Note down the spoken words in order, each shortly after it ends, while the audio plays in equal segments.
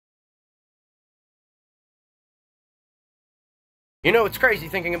You know, it's crazy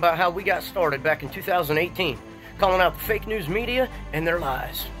thinking about how we got started back in 2018, calling out the fake news media and their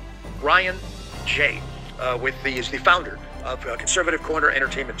lies. Ryan J. is the founder of Conservative Corner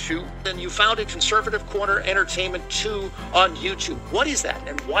Entertainment 2. And you founded Conservative Corner Entertainment 2 on YouTube. What is that,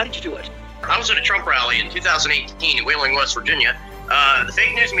 and why did you do it? I was at a Trump rally in 2018 in Wheeling, West Virginia. The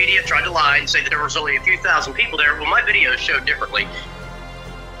fake news media tried to lie and say that there was only a few thousand people there. Well, my videos showed differently.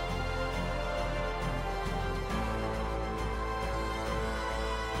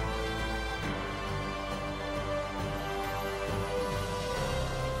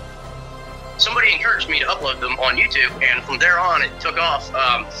 Somebody encouraged me to upload them on YouTube, and from there on, it took off.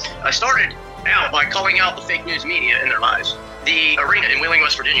 I started out by calling out the fake news media and their lies. The arena in Wheeling,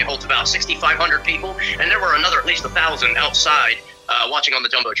 West Virginia holds about 6,500 people, and there were another at least 1,000 outside watching on the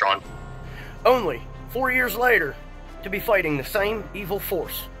Jumbotron. Only 4 years later to be fighting the same evil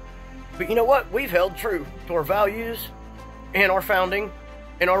force. But you know what? We've held true to our values and our founding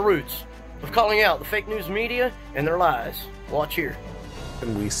and our roots of calling out the fake news media and their lies. Watch here.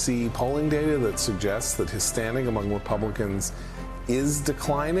 And we see polling data that suggests that his standing among Republicans is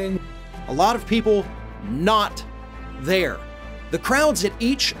declining. A lot of people not there. The crowds at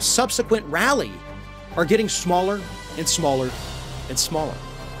each subsequent rally are getting smaller and smaller and smaller.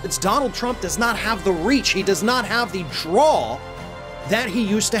 It's Donald Trump does not have the reach, he does not have the draw that he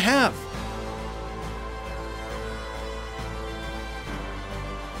used to have.